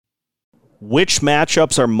Which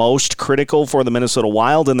matchups are most critical for the Minnesota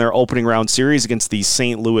Wild in their opening round series against the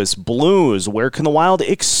St. Louis Blues? Where can the Wild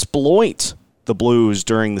exploit the Blues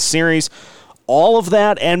during the series? All of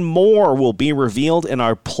that and more will be revealed in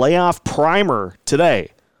our playoff primer today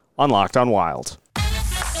on Locked On Wild.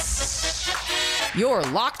 You're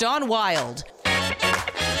Locked On Wild,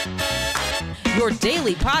 your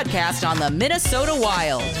daily podcast on the Minnesota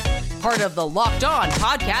Wild. Part of the Locked On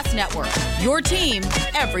Podcast Network, your team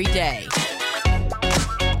every day.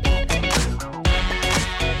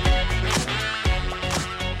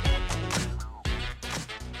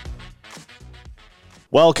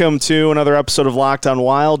 Welcome to another episode of Locked On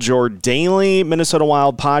Wild, your daily Minnesota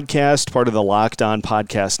Wild podcast, part of the Locked On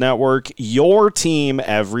Podcast Network, your team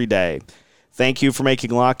every day. Thank you for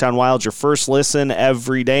making Locked On Wild your first listen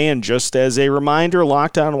every day. And just as a reminder,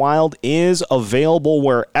 Locked On Wild is available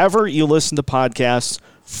wherever you listen to podcasts,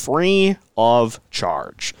 free of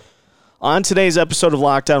charge. On today's episode of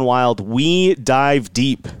Locked On Wild, we dive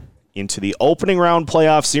deep into the opening round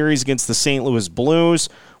playoff series against the St. Louis Blues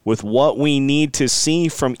with what we need to see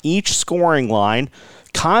from each scoring line,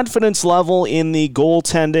 confidence level in the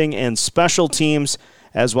goaltending and special teams,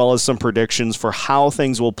 as well as some predictions for how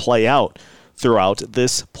things will play out throughout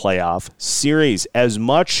this playoff series. As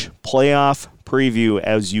much playoff preview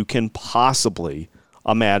as you can possibly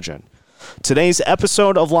imagine. Today's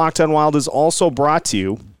episode of Locked On Wild is also brought to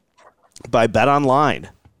you by BetOnline.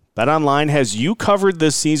 BetOnline has you covered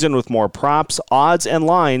this season with more props, odds, and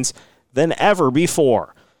lines than ever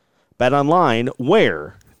before. BetOnline,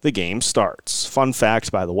 where the game starts. Fun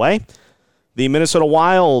fact, by the way, the Minnesota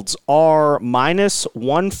Wilds are minus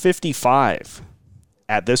 155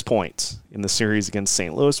 at this point in the series against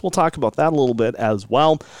St. Louis. We'll talk about that a little bit as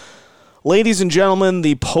well. Ladies and gentlemen,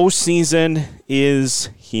 the postseason is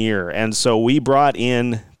here, and so we brought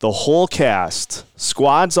in the whole cast.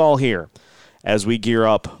 Squad's all here as we gear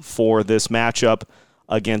up for this matchup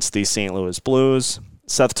against the St. Louis Blues.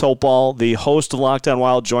 Seth Topol, the host of Locked On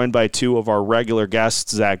Wild, joined by two of our regular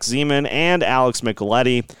guests, Zach Zeman and Alex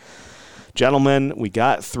Micheletti. Gentlemen, we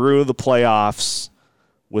got through the playoffs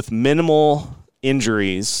with minimal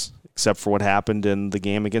injuries, except for what happened in the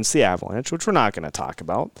game against the Avalanche, which we're not going to talk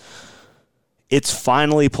about. It's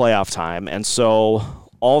finally playoff time, and so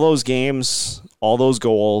all those games, all those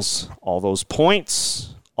goals, all those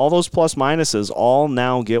points, all those plus minuses all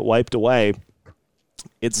now get wiped away.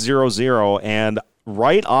 It's 0-0, and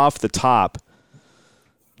right off the top,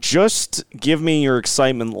 just give me your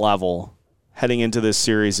excitement level heading into this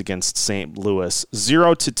series against St. Louis.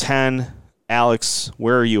 0 to 10. Alex,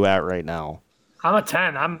 where are you at right now? I'm a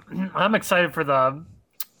 10. I'm excited for the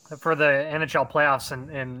NHL playoffs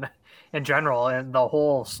in general and the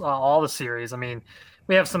whole all the series. I mean,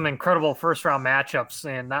 we have some incredible first round matchups,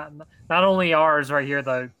 and not only ours right here,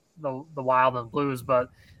 the Wild and Blues, but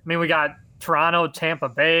I mean we got Toronto, Tampa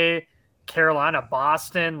Bay, Carolina,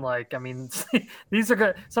 Boston. Like, I mean, these are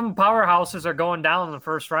good. Some powerhouses are going down in the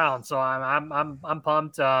first round, so I'm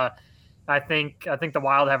pumped. I think the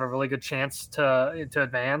Wild have a really good chance to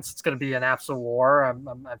advance. It's going to be an absolute war.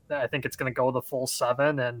 I think it's going to go the full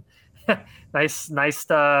 7, and nice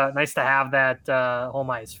to have that home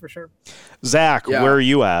ice for sure. Zach, where are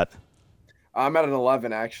you at? I'm at an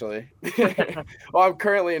 11, actually. Well, I'm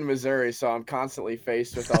currently in Missouri, so I'm constantly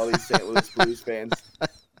faced with all these St. Louis Blues fans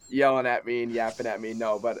yelling at me and yapping at me.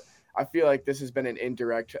 No, but I feel like this has been an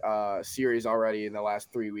indirect series already in the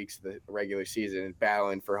last 3 weeks of the regular season, and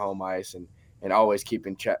battling for home ice and always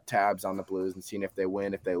keeping tabs on the Blues and seeing if they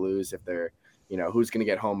win, if they lose, if they're, who's going to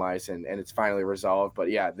get home ice, and it's finally resolved.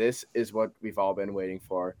 But yeah, this is what we've all been waiting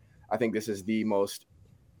for. I think this is the most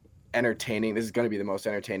entertaining. This is going to be the most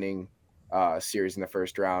entertaining series in the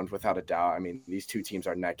first round, without a doubt. I mean, these two teams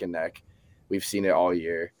are neck and neck. We've seen it all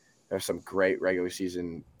year. There's some great regular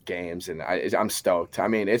season games, and I'm stoked. I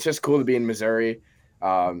mean, it's just cool to be in Missouri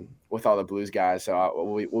with all the Blues guys. So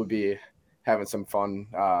we'll be having some fun,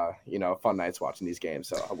 fun nights watching these games.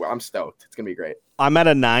 So I'm stoked. It's gonna be great. I'm at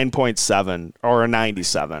a 9.7 or a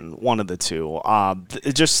 97, one of the two.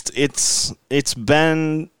 It's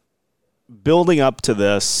been building up to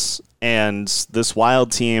this, and this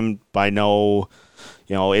Wild team, by no,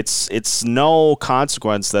 it's no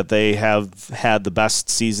consequence that they have had the best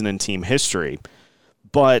season in team history.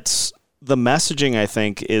 But the messaging, I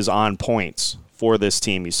think, is on point for this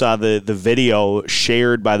team. You saw the video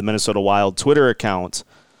shared by the Minnesota Wild Twitter account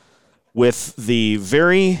with the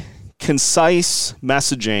very concise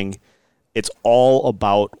messaging. It's all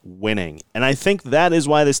about winning. And I think that is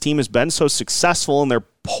why this team has been so successful, and they're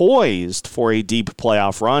poised for a deep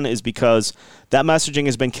playoff run, is because that messaging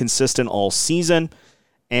has been consistent all season,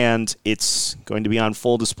 and it's going to be on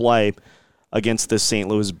full display against this St.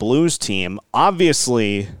 Louis Blues team.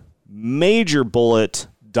 Obviously, major bullet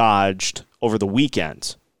dodged over the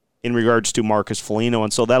weekend in regards to Marcus Foligno,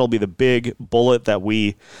 and so that'll be the big bullet that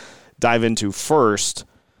we dive into first.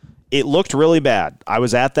 It looked really bad. I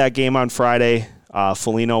was at that game on Friday.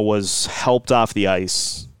 Foligno was helped off the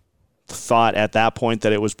ice. Thought at that point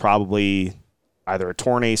that it was probably either a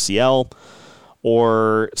torn ACL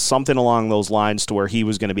or something along those lines to where he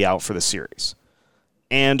was going to be out for the series.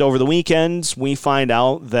 And over the weekend, we find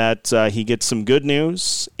out that he gets some good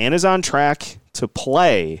news and is on track to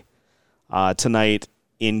play tonight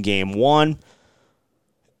in Game 1.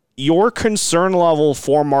 Your concern level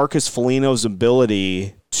for Marcus Foligno's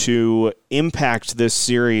ability to impact this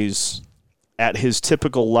series at his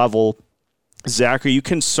typical level, Zach, are you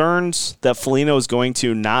concerned that Foligno is going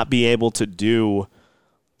to not be able to do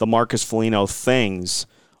the Marcus Foligno things?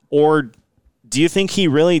 Or do you think he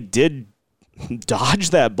really did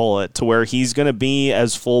dodge that bullet to where he's going to be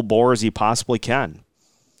as full bore as he possibly can?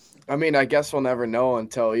 I mean, I guess we'll never know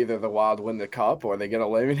until either the Wild win the Cup or they get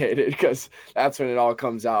eliminated, because that's when it all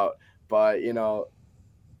comes out. But, you know,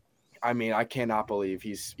 I mean, I cannot believe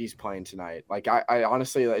he's playing tonight. Like, I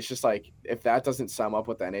honestly, it's just like, if that doesn't sum up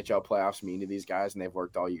what the NHL playoffs mean to these guys and they've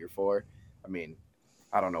worked all year for, I mean,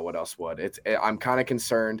 I don't know what else would. I'm kind of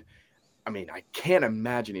concerned. I mean, I can't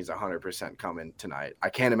imagine he's 100% coming tonight. I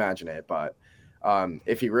can't imagine it. But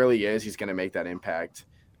if he really is, he's going to make that impact.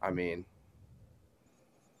 I mean,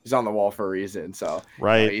 he's on the wall for a reason. So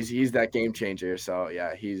right, he's that game changer. So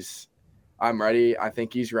yeah, I'm ready. I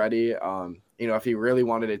think he's ready. You know, if he really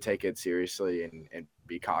wanted to take it seriously and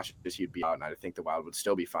be cautious, he'd be out, and I think the Wild would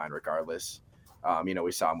still be fine regardless. You know,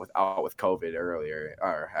 we saw him out with COVID earlier,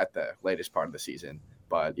 or at the latest part of the season.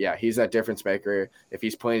 But yeah, he's that difference maker. If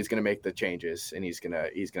he's playing, he's going to make the changes, and he's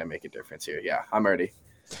gonna make a difference here. Yeah, I'm ready.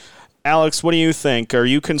 Alex, what do you think? Are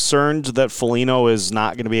you concerned that Foligno is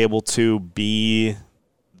not going to be able to be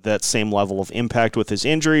that same level of impact with his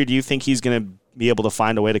injury? Do you think he's going to be able to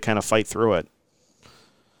find a way to kind of fight through it?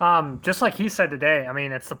 Just like he said today, I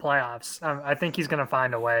mean, it's the playoffs. I think he's going to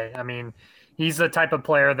find a way. I mean, he's the type of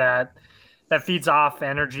player that feeds off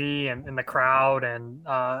energy and the crowd. And,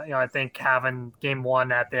 you know, I think having Game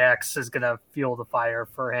 1 at the X is going to fuel the fire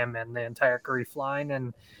for him and the entire Grief line.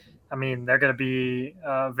 And, I mean, they're going to be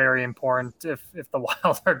very important if the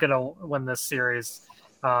Wild are going to win this series.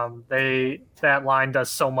 That line does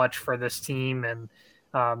so much for this team, and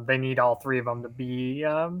they need all three of them to be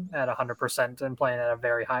at 100% and playing at a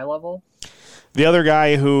very high level. The other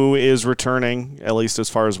guy who is returning, at least as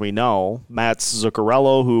far as we know, Mats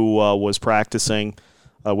Zuccarello, who was practicing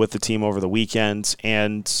with the team over the weekend.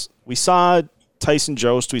 And we saw Tyson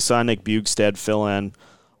Jost, we saw Nick Bjugstad fill in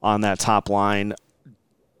on that top line.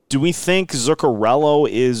 Do we think Zuccarello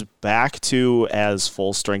is back to as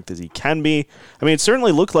full strength as he can be? I mean, it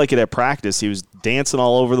certainly looked like it at practice. He was dancing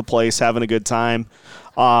all over the place, having a good time.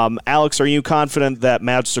 Alex, are you confident that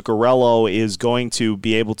Mats Zuccarello is going to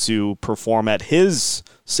be able to perform at his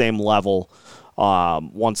same level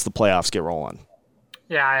once the playoffs get rolling?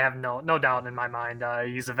 Yeah, I have no doubt in my mind.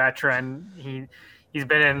 He's a veteran. He's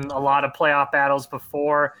been in a lot of playoff battles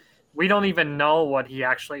before. We don't even know what he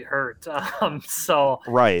actually hurt.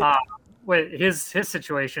 Right. His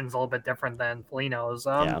situation's a little bit different than Foligno's.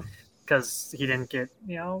 Because he didn't get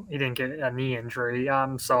a knee injury.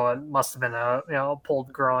 So it must have been a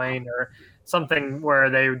pulled groin or something where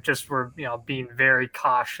they just were, being very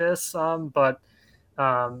cautious. But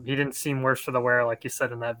he didn't seem worse for the wear, like you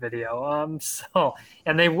said in that video.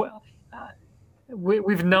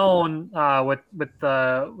 We've known with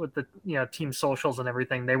the team socials and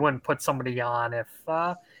everything, they wouldn't put somebody on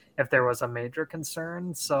if there was a major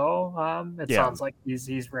concern. So sounds like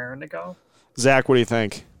he's raring to go. Zach, what do you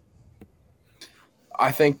think?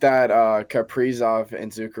 I think that Kaprizov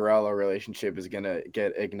and Zuccarello relationship is going to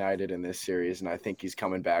get ignited in this series, and I think he's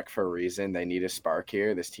coming back for a reason. They need a spark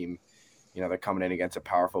here. This team, they're coming in against a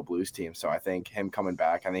powerful Blues team, so I think him coming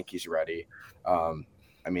back, I think he's ready.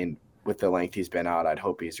 I mean, with the length he's been out, I'd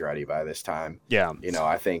hope he's ready by this time. Yeah.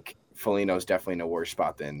 I think Foligno's definitely in a worse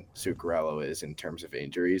spot than Zuccarello is in terms of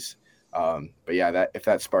injuries. But yeah, if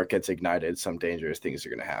that spark gets ignited, some dangerous things are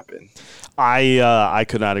going to happen. I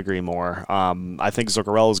could not agree more. I think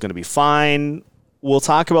Zuccarello is going to be fine. We'll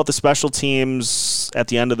talk about the special teams at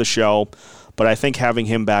the end of the show, but I think having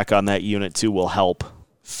him back on that unit too will help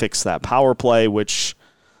fix that power play, which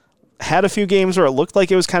had a few games where it looked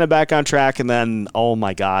like it was kind of back on track, and then, oh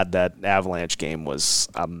my God, that Avalanche game was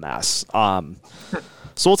a mess.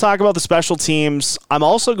 So we'll talk about the special teams. I'm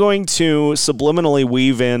also going to subliminally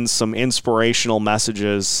weave in some inspirational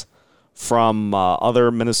messages from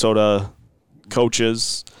other Minnesota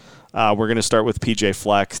coaches We're going to start with PJ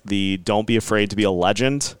Fleck, the "Don't be afraid to be a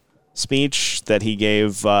legend" speech that he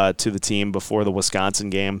gave to the team before the Wisconsin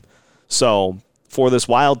game. So for this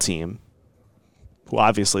Wild team, who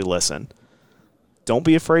obviously listen, don't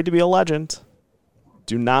be afraid to be a legend.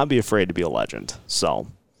 Do not be afraid to be a legend. So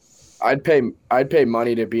I'd pay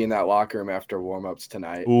money to be in that locker room after warmups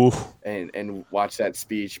tonight. ooh. And watch that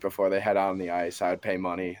speech before they head out on the ice. I'd pay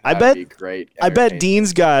money. I That'd bet be great. I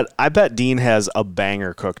bet Dean has a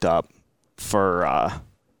banger cooked up for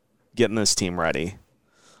getting this team ready.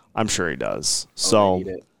 I'm sure he does. So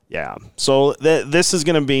yeah. So this is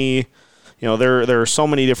going to be, there are so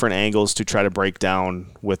many different angles to try to break down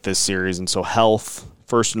with this series, and so health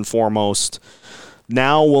first and foremost.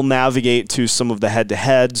 Now we'll navigate to some of the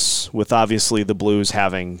head-to-heads, with obviously the Blues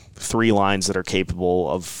having 3 lines that are capable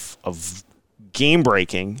of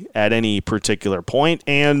game-breaking at any particular point,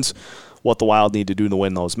 and what the Wild need to do to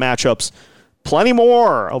win those matchups. Plenty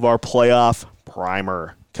more of our playoff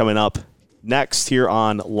primer coming up next here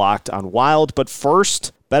on Locked on Wild. But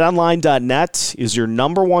first, BetOnline.net is your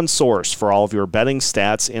number one source for all of your betting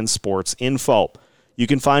stats and sports info. You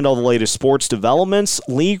can find all the latest sports developments,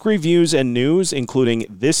 league reviews, and news, including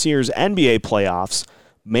this year's NBA playoffs,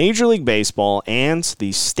 Major League Baseball, and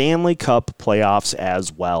the Stanley Cup playoffs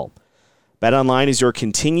as well. BetOnline is your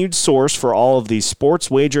continued source for all of the sports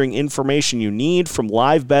wagering information you need, from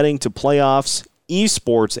live betting to playoffs,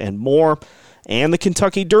 esports, and more, and the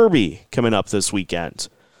Kentucky Derby coming up this weekend.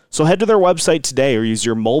 So head to their website today or use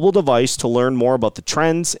your mobile device to learn more about the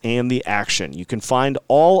trends and the action. You can find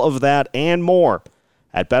all of that and more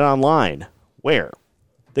at BetOnline, where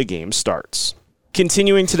the game starts.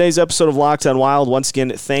 Continuing today's episode of Locked on Wild, once again,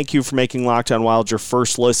 thank you for making Locked on Wild your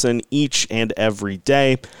first listen each and every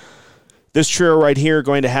day. This trio right here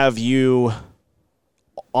going to have you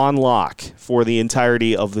on lock for the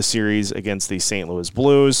entirety of the series against the St. Louis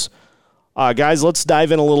Blues. Guys, let's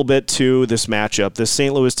dive in a little bit to this matchup. This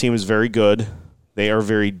St. Louis team is very good. They are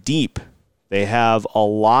very deep. They have a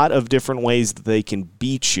lot of different ways that they can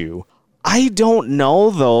beat you. I don't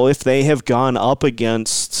know, though, if they have gone up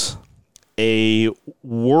against a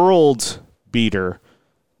world beater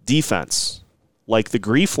defense like the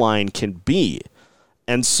Grief line can be.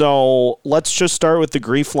 And so let's just start with the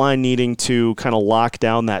Grief line needing to kind of lock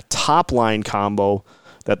down that top line combo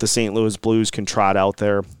that the St. Louis Blues can trot out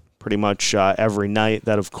there pretty much every night.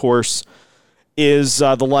 That, of course, is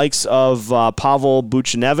the likes of Pavel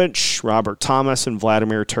Buchnevich, Robert Thomas, and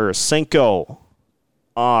Vladimir Tarasenko.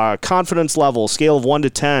 Confidence level, scale of 1 to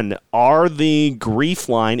 10. Is the Grief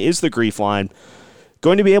line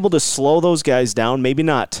going to be able to slow those guys down? Maybe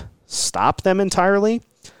not stop them entirely,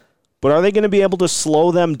 but are they going to be able to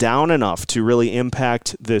slow them down enough to really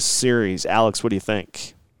impact this series? Alex, what do you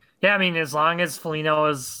think? Yeah, I mean, as long as Foligno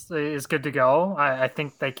is good to go, I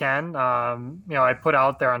think they can. I put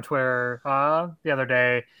out there on Twitter the other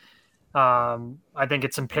day, I think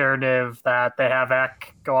it's imperative that they have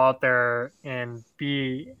Ek go out there and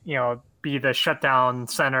be the shutdown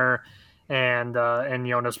center, and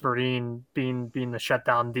Jonas Brodin being the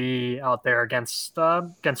shutdown D out there against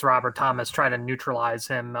Robert Thomas, try to neutralize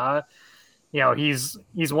him. He's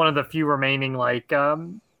one of the few remaining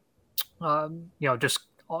just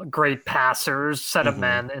great passers, set of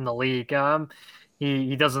men in the league.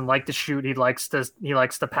 He doesn't like to shoot. He likes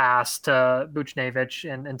to pass to Buchnevich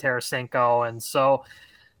and Tarasenko. And so,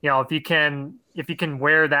 if you can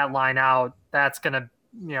wear that line out, that's gonna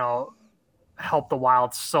help the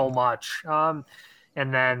Wild so much. And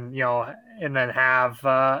then have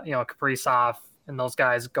Kaprizov and those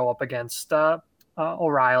guys go up against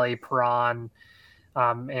O'Reilly, Perron,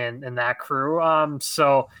 and that crew.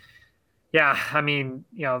 So yeah, I mean,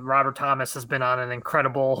 Robert Thomas has been on an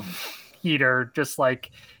incredible heater, just like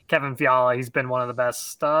Kevin Fiala. He's been one of the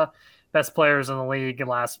best players in the league in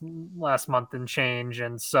last month and change.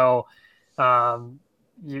 And so,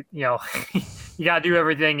 you got to do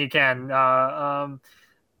everything you can. You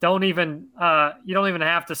don't even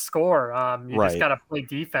have to score. You just got to play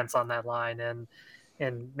defense on that line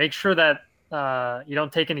and make sure that you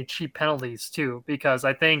don't take any cheap penalties too, because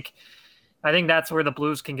I think that's where the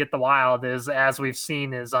Blues can get the Wild, is, as we've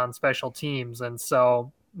seen, is on special teams. And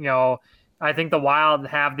so, I think the Wild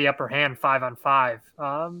have the upper hand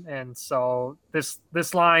 5-on-5. And so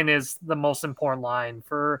this line is the most important line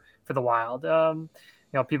for the Wild.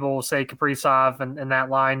 People will say Kaprizov and that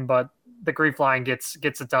line, but the Grief line gets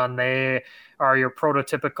it done. They are your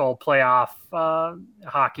prototypical playoff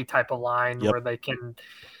hockey type of line. Yep. Where they can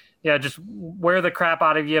just wear the crap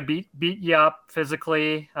out of you, beat you up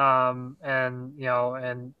physically, and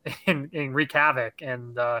wreak havoc.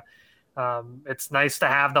 And It's nice to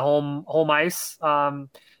have the home ice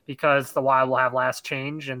because the Wild will have last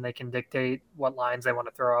change and they can dictate what lines they want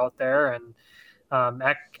to throw out there. And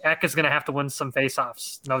Eck is going to have to win some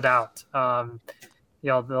faceoffs, no doubt.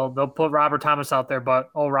 They'll put Robert Thomas out there, but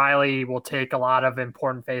O'Reilly will take a lot of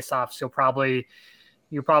important faceoffs. You'll probably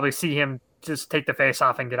see him just take the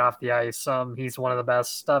face-off and get off the ice. He's one of the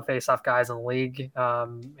best face-off guys in the league,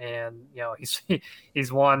 and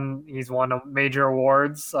he's won major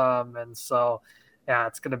awards, and so yeah,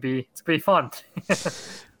 it's gonna be fun.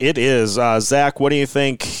 It is. Zach, what do you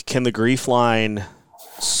think? Can the Grief line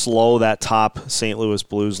slow that top St. Louis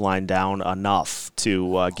Blues line down enough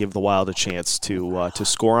to give the Wild a chance to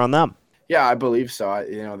score on them? Yeah, I believe so.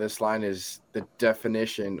 This line is the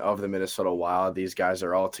definition of the Minnesota Wild. These guys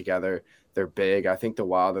are all together. They're big. I think the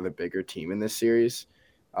Wild are the bigger team in this series.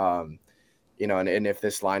 And if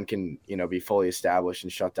this line can, be fully established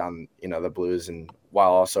and shut down, the Blues, and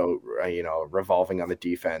while also, revolving on the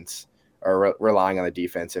defense or relying on the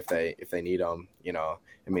defense if they need them,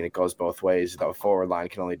 it goes both ways. The forward line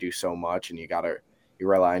can only do so much, and you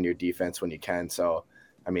rely on your defense when you can. So,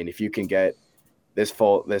 if you can get this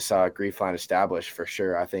Grief line established, for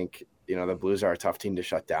sure, I think, the Blues are a tough team to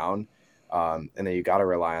shut down. And then you got to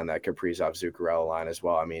rely on that Kaprizov-Zuccarello line as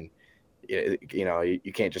well. You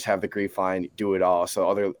can't just have the Grief line do it all. So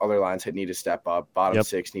other lines need to step up. Bottom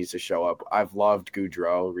six needs to show up. I've loved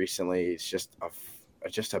Gaudreau recently. He's just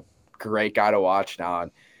a great guy to watch now.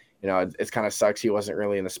 And, it kind of sucks he wasn't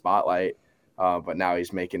really in the spotlight, but now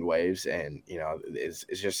he's making waves. And, it's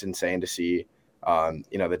just insane to see,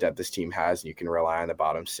 the depth this team has, and you can rely on the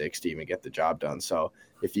bottom six to even get the job done. So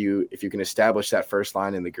if you can establish that first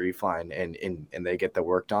line in the Grief line and they get the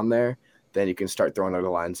work done there, then you can start throwing other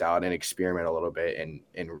lines out and experiment a little bit and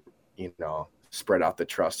spread out the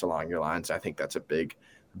trust along your lines. I think that's a big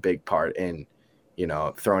part in,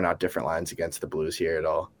 throwing out different lines against the Blues here.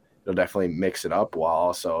 It'll definitely mix it up while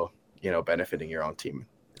also, benefiting your own team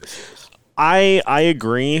this series. I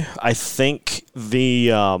agree. I think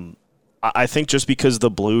I think just because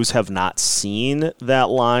the Blues have not seen that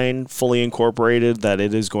line fully incorporated, that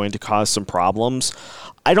it is going to cause some problems.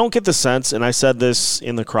 I don't get the sense, and I said this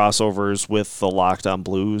in the crossovers with the Locked On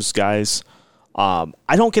Blues guys,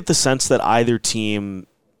 I don't get the sense that either team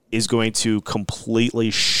is going to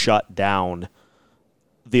completely shut down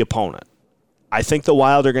the opponent. I think the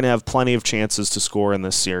Wild are going to have plenty of chances to score in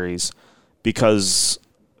this series because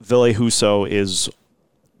Ville Husso is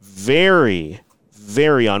very,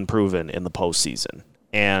 very unproven in the postseason.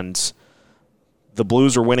 And the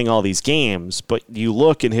Blues are winning all these games, but you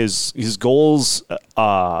look at his goals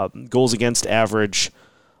against average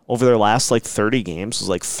over their last 30 games was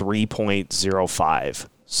 3.05.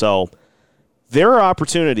 So there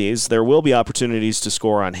will be opportunities to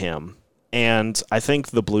score on him. And I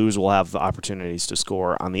think the Blues will have the opportunities to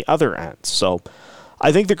score on the other end. So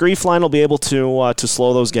I think the Grief line will be able to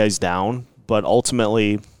slow those guys down, but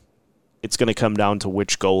ultimately it's going to come down to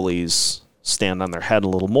which goalies stand on their head a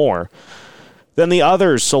little more than the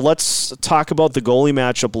others. So let's talk about the goalie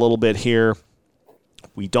matchup a little bit here.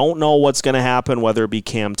 We don't know what's going to happen, whether it be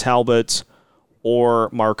Cam Talbot or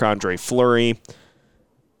Marc-Andre Fleury.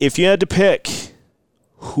 If you had to pick,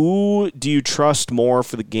 who do you trust more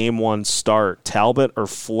for the Game 1 start, Talbot or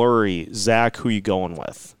Fleury? Zach, who you going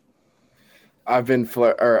with? I've been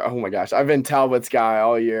Talbot's guy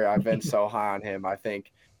all year. I've been so high on him. I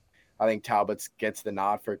think Talbot gets the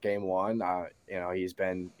nod for Game 1. He's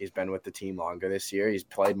been with the team longer this year. He's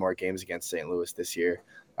played more games against St. Louis this year,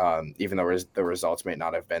 even though the results may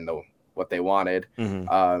not have been what they wanted.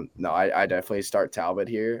 Mm-hmm. I definitely start Talbot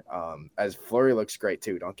here. As Fleury looks great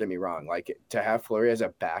too. Don't get me wrong. To have Fleury as a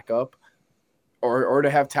backup, or to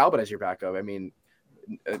have Talbot as your backup.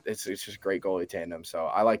 It's just a great goalie tandem. So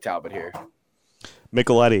I like Talbot here.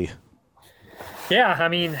 Micheletti. Yeah,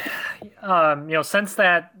 since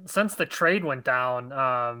the trade went down,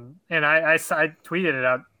 and I tweeted it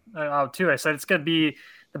out too. I said it's going to be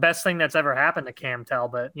the best thing that's ever happened to Cam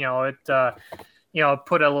Talbot. It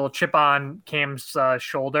put a little chip on Cam's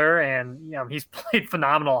shoulder, and he's played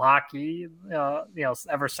phenomenal hockey.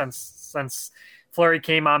 Ever since Fleury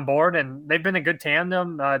came on board, and they've been a good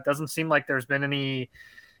tandem. It doesn't seem like there's been any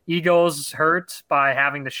egos hurt by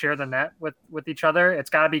having to share the net with each other. It's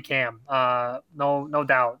got to be Cam, no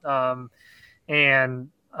doubt. I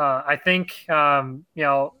think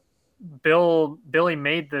Billy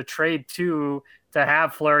made the trade to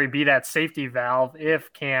have Fleury be that safety valve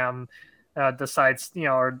if Cam decides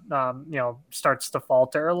starts to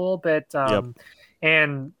falter a little bit.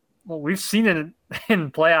 And we've seen it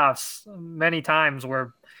in playoffs many times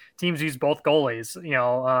where teams use both goalies.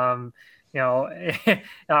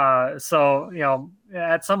 So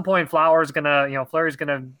at some point Fleury's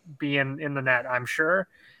gonna be in the net, I'm sure.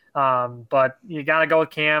 But you got to go with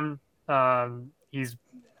Cam. He's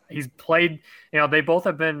played. They both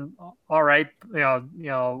have been all right.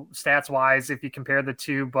 Stats wise, if you compare the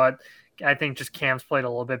two, but I think just Cam's played a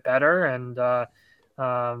little bit better, and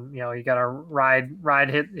you got to ride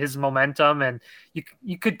his momentum, and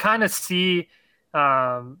you could kind of see,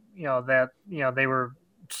 that they were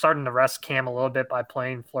starting to rest Cam a little bit by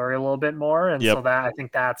playing Fleury a little bit more, and so that I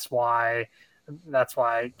think that's why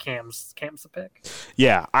Cam's the pick.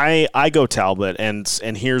 Yeah, I go Talbot, and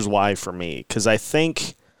here's why for me, because I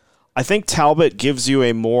think Talbot gives you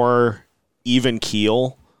a more even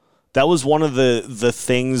keel. That was one of the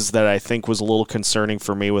things that I think was a little concerning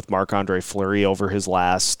for me with Marc-Andre Fleury over his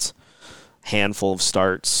last handful of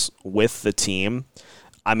starts with the team.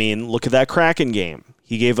 I mean, look at that Kraken game.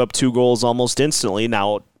 He gave up 2 goals almost instantly.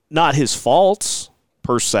 Now, not his fault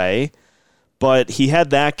per se, but he had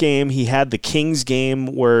that game. He had the Kings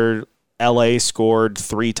game where LA scored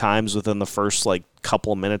 3 times within the first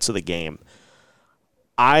couple of minutes of the game.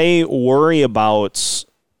 I worry about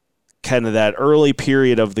kind of that early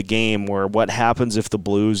period of the game where what happens if the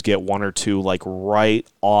Blues get 1 or 2 right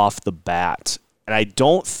off the bat. And I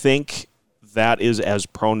don't think that is as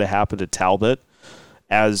prone to happen to Talbot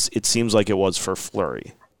as it seems like it was for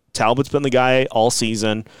Fleury. Talbot's been the guy all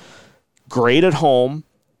season. Great at home,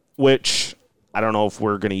 which I don't know if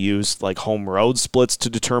we're going to use home road splits to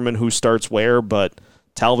determine who starts where, but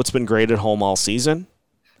Talbot's been great at home all season.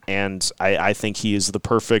 And I think he is the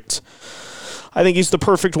perfect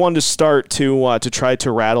one to start to try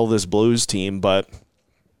to rattle this Blues team. But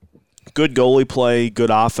good goalie play, good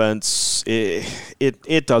offense.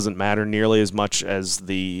 It doesn't matter nearly as much as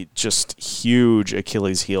the just huge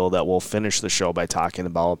Achilles heel that we'll finish the show by talking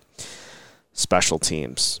about special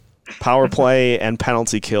teams. Power play and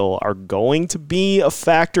penalty kill are going to be a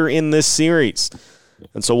factor in this series.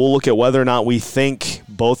 And so we'll look at whether or not we think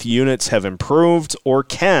both units have improved or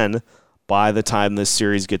can by the time this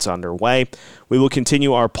series gets underway. We will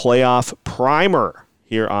continue our playoff primer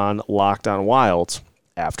here on Locked on Wild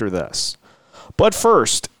after this. But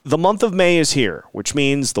first, the month of May is here, which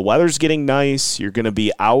means the weather's getting nice. You're going to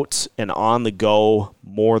be out and on the go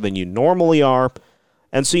more than you normally are.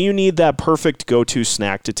 And so you need that perfect go-to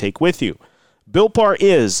snack to take with you. Built Bar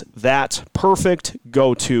is that perfect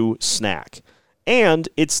go-to snack. And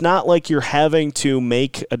it's not like you're having to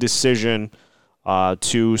make a decision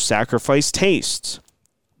to sacrifice taste.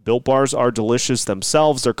 Built Bars are delicious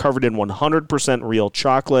themselves. They're covered in 100% real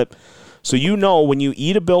chocolate. So you know when you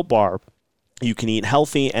eat a Built Bar, you can eat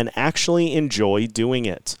healthy and actually enjoy doing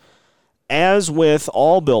it. As with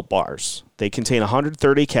all Built Bars, they contain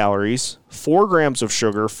 130 calories, 4 grams of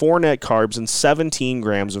sugar, 4 net carbs, and 17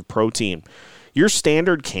 grams of protein. Your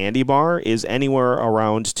standard candy bar is anywhere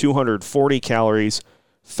around 240 calories,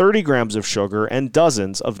 30 grams of sugar, and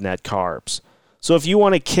dozens of net carbs. So if you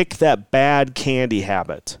want to kick that bad candy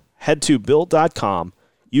habit, head to Built.com,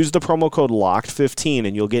 use the promo code LOCKED15,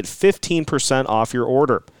 and you'll get 15% off your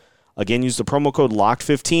order. Again, use the promo code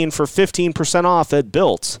LOCKED15 for 15% off at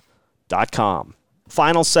Built.com.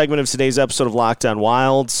 Final segment of today's episode of Locked on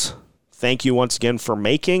Wilds. Thank you once again for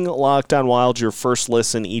making Locked on Wild your first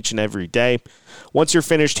listen each and every day. Once you're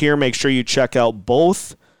finished here, make sure you check out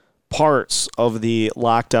both parts of the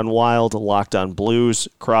Locked on Wild, Locked on Blues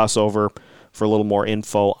crossover for a little more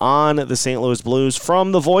info on the St. Louis Blues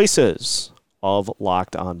from the voices of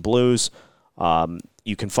Locked on Blues.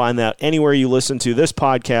 You can find that anywhere you listen to this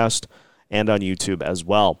podcast and on YouTube as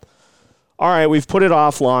well. All right, we've put it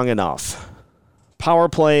off long enough. Power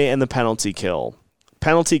play and the penalty kill.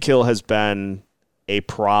 Penalty kill has been a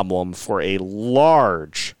problem for a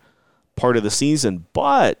large part of the season,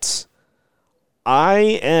 but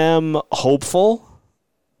I am hopeful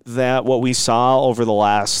that what we saw over the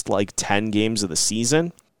last 10 games of the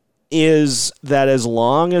season is that as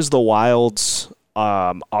long as the Wilds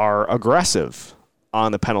are aggressive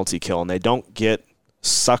on the penalty kill and they don't get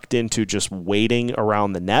sucked into just waiting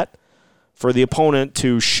around the net for the opponent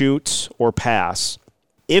to shoot or pass,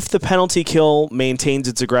 if the penalty kill maintains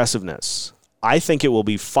its aggressiveness, I think it will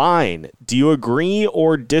be fine. Do you agree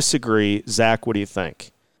or disagree, Zach? What do you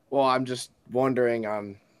think? Well, I'm just wondering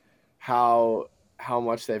on how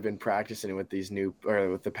much they've been practicing with these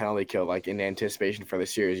with the penalty kill, in anticipation for the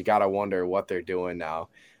series. You got to wonder what they're doing now.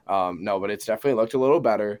 No, but it's definitely looked a little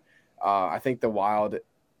better. I think the Wild,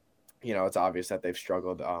 it's obvious that they've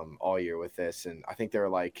struggled all year with this, and I think they're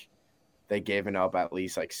they given up at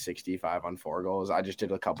least like 65 on 4 goals. I just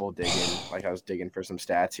did a couple digging, like I was digging for some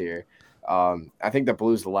stats here. I think the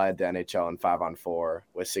Blues led the NHL in 5-on-4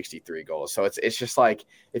 with 63 goals. So it's just like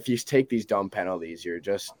if you take these dumb penalties, you're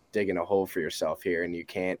just digging a hole for yourself here, and you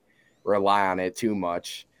can't rely on it too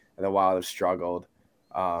much. And the Wild have struggled.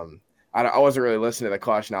 I wasn't really listening to the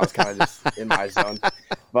question. I was kind of just in my zone.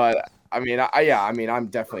 But I mean, I'm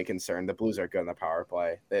definitely concerned. The Blues are good in the power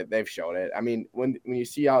play. They've showed it. I mean, when you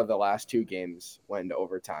see how the last 2 games went into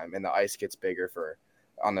overtime and the ice gets bigger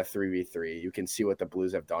on the 3v3, you can see what the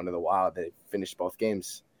Blues have done to the Wild. They finished both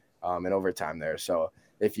games in overtime there. So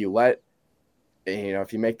if you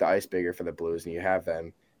if you make the ice bigger for the Blues and you have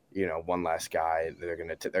them, one less guy, they're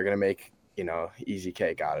gonna make easy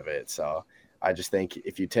cake out of it. So I just think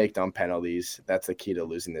if you take dumb penalties, that's the key to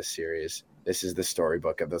losing this series. This is the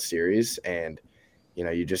storybook of the series, and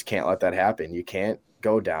you just can't let that happen. You can't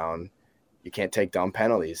go down. You can't take dumb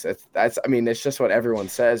penalties. It's just what everyone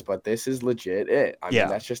says, but this is legit it. I mean,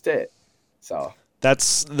 that's just it. So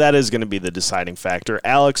that is going to be the deciding factor.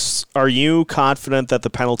 Alex, are you confident that the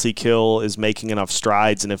penalty kill is making enough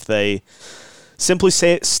strides, and if they simply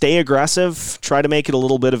stay aggressive, try to make it a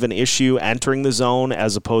little bit of an issue entering the zone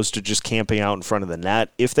as opposed to just camping out in front of the net,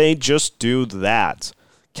 if they just do that,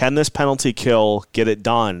 can this penalty kill get it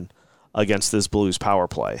done against this Blues power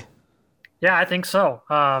play? Yeah, I think so.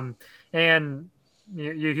 And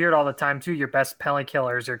you hear it all the time too. Your best penalty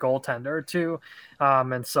killer is your goaltender too.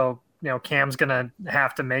 And so, Cam's going to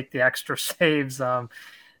have to make the extra saves. I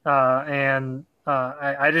thought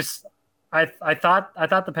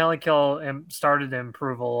the penalty kill started to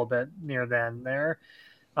improve a little bit near the end there.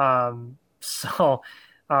 As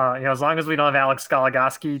long as we don't have Alex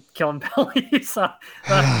Goligoski killing penalties,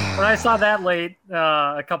 when I saw that late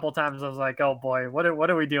a couple of times, I was like, "Oh boy, what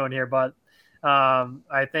are we doing here?" But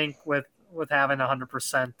I think with having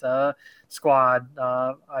 100% squad,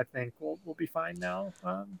 I think we'll be fine now.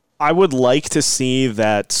 I would like to see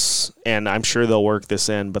that, and I'm sure they'll work this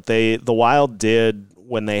in. But the Wild did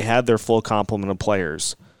when they had their full complement of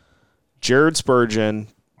players: Jared Spurgeon,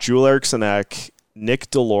 Joel Eriksson Ek, Nick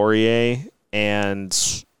Delorier,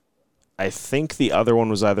 and I think the other one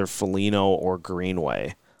was either Foligno or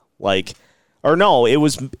Greenway. It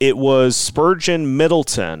was Spurgeon,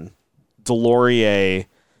 Middleton, Delorier,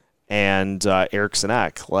 and Eriksson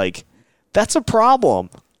Ek. That's a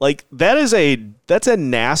problem. That's a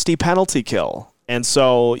nasty penalty kill. And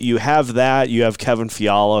so you have that. You have Kevin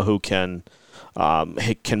Fiala, who can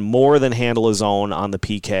more than handle his own on the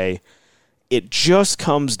PK. It just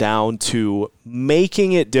comes down to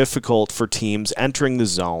making it difficult for teams entering the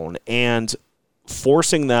zone and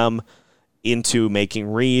forcing them into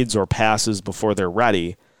making reads or passes before they're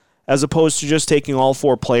ready, as opposed to just taking all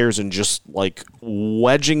 4 players and just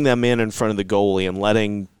wedging them in front of the goalie and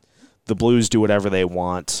letting the Blues do whatever they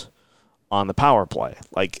want on the power play.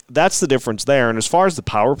 That's the difference there. And as far as the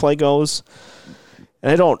power play goes,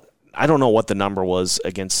 and I don't know what the number was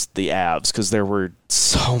against the Avs because there were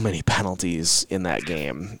so many penalties in that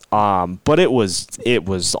game. But it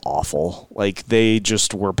was awful. They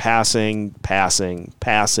just were passing. It's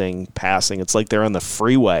like they're on the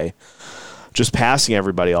freeway, just passing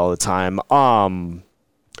everybody all the time. And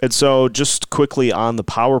so just quickly on the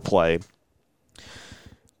power play,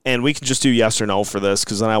 and we can just do yes or no for this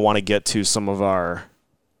because then I want to get to some of our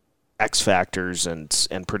X factors and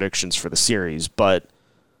predictions for the series. But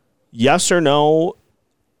yes or no,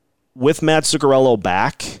 with Matt Zuccarello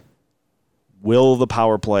back, will the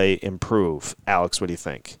power play improve? Alex, what do you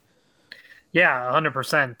think? Yeah,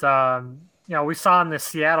 100%. We saw in the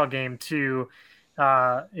Seattle game too,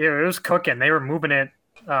 it was cooking. They were moving it.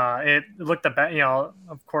 It looked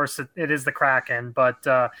of course it is the Kraken,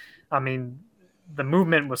 but the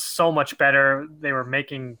movement was so much better. They were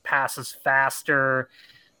making passes faster.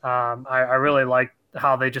 I really liked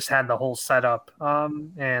how they just had the whole setup.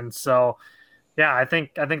 And so, yeah, I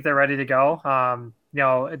think they're ready to go.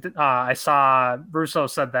 I saw Russo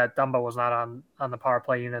said that Dumba was not on the power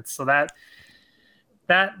play units. So that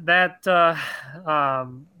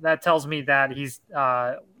tells me that he's,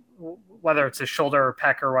 whether it's his shoulder or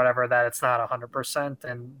pec or whatever, that it's not 100%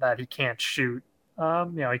 and that he can't shoot.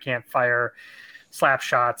 He can't fire slap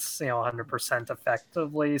shots, 100%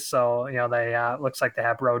 effectively. So, they looks like they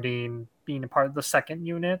have Rodin being a part of the second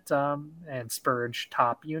unit and Spurge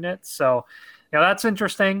top unit. So, that's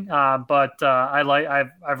interesting. But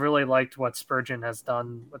I've really liked what Spurgeon has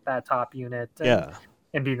done with that top unit.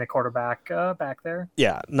 And being the quarterback back there.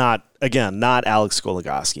 Yeah, not Alex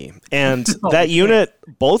Goligoski. And unit,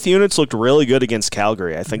 both units looked really good against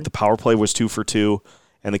Calgary. I think the power play was 2 for 2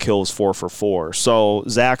 and the kill was 4 for 4. So,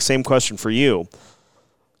 Zach, same question for you.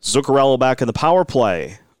 Zuccarello back in the power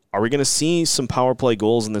play. Are we going to see some power play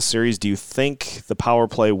goals in this series? Do you think the power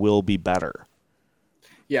play will be better?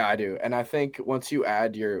 Yeah, I do. And I think once you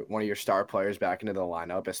add one of your star players back into the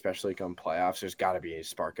lineup, especially come playoffs, there's got to be a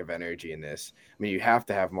spark of energy in this. I mean, you have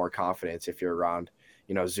to have more confidence if you're around,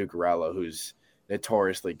 Zuccarello, who's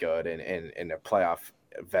notoriously good and a playoff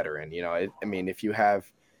veteran. If you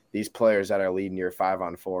have these players that are leading your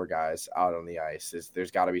 5-on-4 guys out on the ice,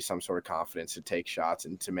 there's got to be some sort of confidence to take shots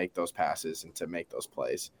and to make those passes and to make those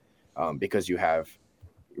plays because you have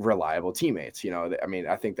reliable teammates.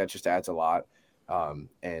 I think that just adds a lot. I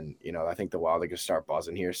think the Wild are going to start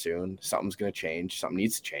buzzing here soon. Something's going to change. Something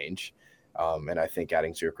needs to change. And I think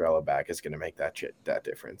adding Zuccarello back is going to make that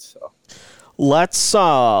difference. So let's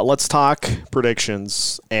talk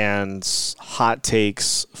predictions and hot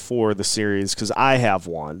takes for the series, because I have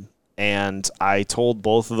one, and I told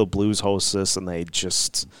both of the Blues hosts this, and they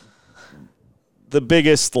just the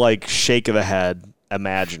biggest shake of the head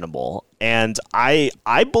imaginable. And I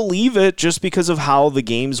believe it just because of how the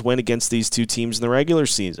games went against these two teams in the regular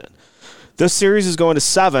season. This series is going to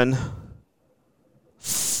 7.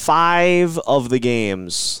 5 of the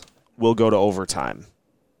games will go to overtime.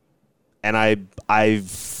 And I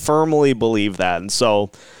firmly believe that. And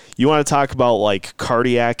so you want to talk about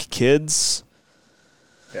cardiac kids?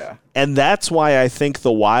 Yeah. And that's why I think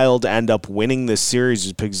the Wild end up winning this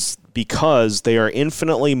series, because they are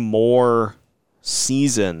infinitely more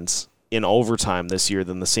seasoned in overtime this year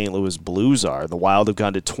than the St. Louis Blues are. The Wild have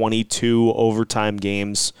gone to 22 overtime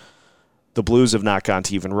games. The Blues have not gone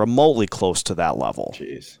to even remotely close to that level.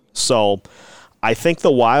 Jeez. So I think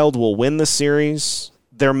the Wild will win the series.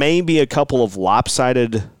 There may be a couple of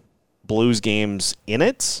lopsided Blues games in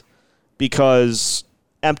it because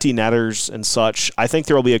empty netters and such. I think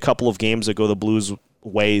there will be a couple of games that go the Blues'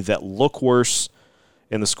 way that look worse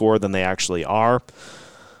in the score than they actually are.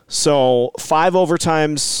 So 5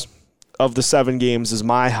 overtimes of the 7 games is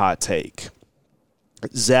my hot take.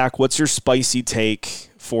 Zach, what's your spicy take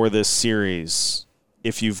for this series,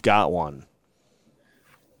 if you've got one?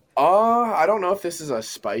 I don't know if this is a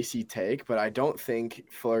spicy take, but I don't think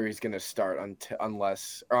Fleury's going to start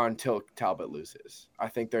until Talbot loses. I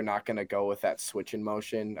think they're not going to go with that switch in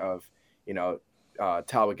motion of,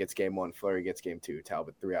 Talbot gets game 1, Fleury gets game 2,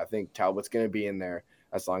 Talbot 3. I think Talbot's going to be in there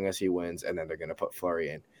as long as he wins, and then they're going to put Fleury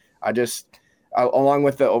in. Along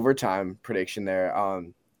with the overtime prediction there,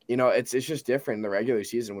 it's just different in the regular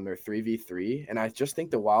season when they're 3v3, and I just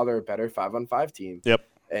think the Wild are a better 5-on-5 team. Yep.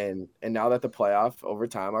 And now that the playoff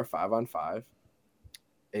overtime are 5-on-5,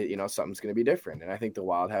 something's going to be different, and I think the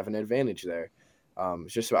Wild have an advantage there.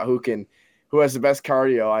 It's just about who has the best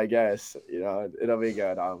cardio, I guess. It'll be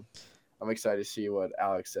good. I'm excited to see what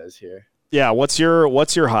Alex says here. Yeah, what's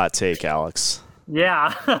your hot take, Alex?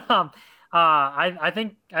 Yeah. I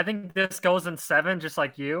think this goes in 7, just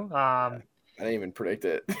like you. I didn't even predict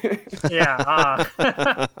it. Yeah.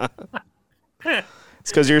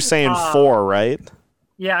 It's because you're saying 4, right?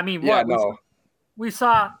 Yeah, I mean, we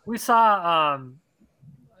saw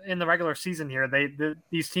in the regular season here,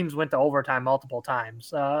 these teams went to overtime multiple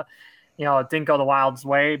times. It didn't go the Wild's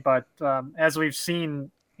way, but as we've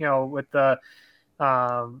seen, with the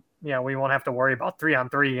we won't have to worry about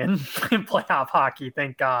 3-on-3 in playoff hockey.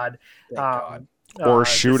 Thank God. God. Or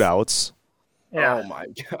shootouts. Yeah. Oh my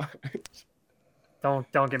God.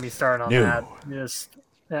 Don't get me started on that. Just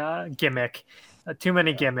gimmick. Too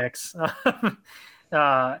many gimmicks.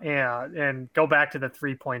 And go back to the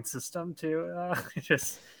 3-point system too. I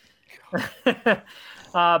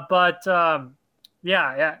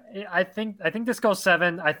think this goes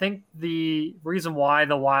 7. I think the reason why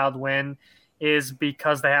the Wild win is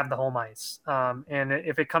because they have the home ice. And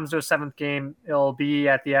if it comes to a 7th game, it'll be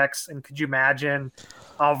at the X. And could you imagine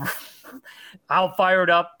how fired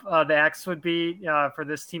up the X would be for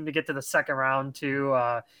this team to get to the second round too?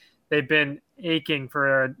 They've been aching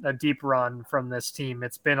for a deep run from this team.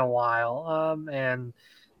 It's been a while. And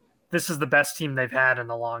this is the best team they've had in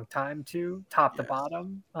a long time too, top to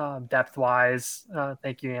bottom, depth-wise.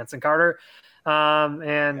 Thank you, Anson Carter.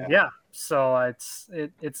 So I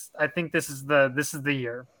think this is the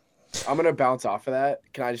year. I'm gonna bounce off of that.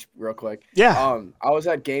 Can I just real quick? Yeah. I was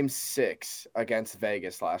at Game 6 against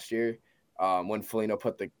Vegas last year, when Foligno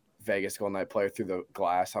put the Vegas Golden Knight player through the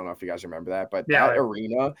glass. I don't know if you guys remember that, but that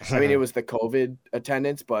arena. I mean, it was the COVID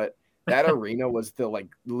attendance, but that arena was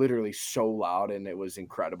literally so loud, and it was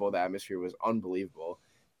incredible. The atmosphere was unbelievable,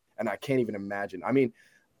 and I can't even imagine. I mean,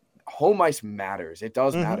 home ice matters. It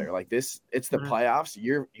does matter. It's the playoffs.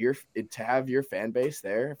 To have your fan base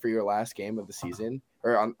there for your last game of the season,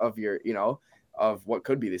 or of your, of what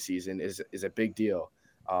could be the season, is a big deal.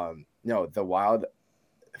 The Wild,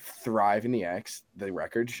 thrive in the X. The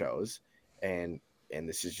record shows, and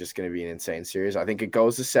this is just going to be an insane series. I think it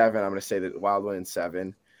goes to 7. I'm going to say that Wild win in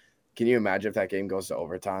 7. Can you imagine if that game goes to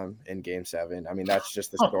overtime in Game 7? I mean, that's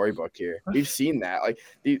just the storybook here. We've seen that. Like,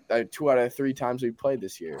 the 2 out of 3 times we've played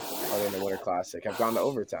this year, other than the Winter Classic, have gone to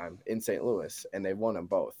overtime in St. Louis, and they've won them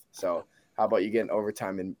both. So how about you get an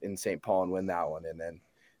overtime in St. Paul and win that one and then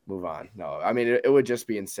move on? No, I mean, it would just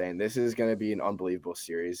be insane. This is going to be an unbelievable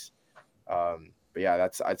series. But yeah,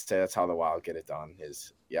 I'd say that's how the Wild get it done.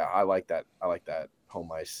 I like that. I like that home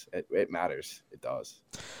ice. It matters. It does.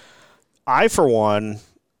 I, for one,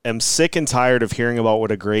 am sick and tired of hearing about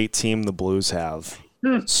what a great team the Blues have.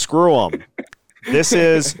 Screw them. This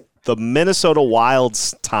is the Minnesota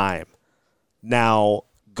Wild's time. Now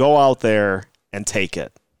go out there and take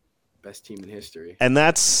it. Best team in history. And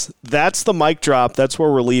that's the mic drop. That's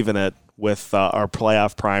where we're leaving it with our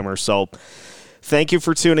playoff primer. So thank you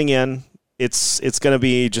for tuning in. It's going to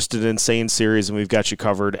be just an insane series, and we've got you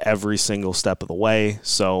covered every single step of the way.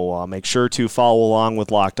 So make sure to follow along with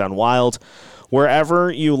Locked On Wild wherever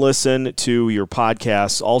you listen to your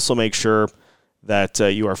podcasts. Also make sure that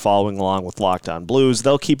you are following along with Locked On Blues.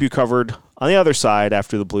 They'll keep you covered on the other side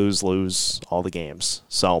after the Blues lose all the games.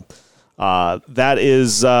 So that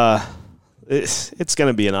is it's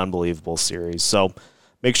going to be an unbelievable series. So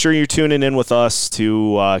make sure you're tuning in with us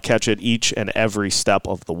to catch it each and every step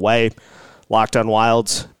of the way. Locked On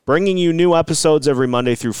Wild, bringing you new episodes every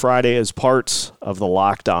Monday through Friday as part of the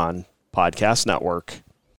Locked On Podcast Network.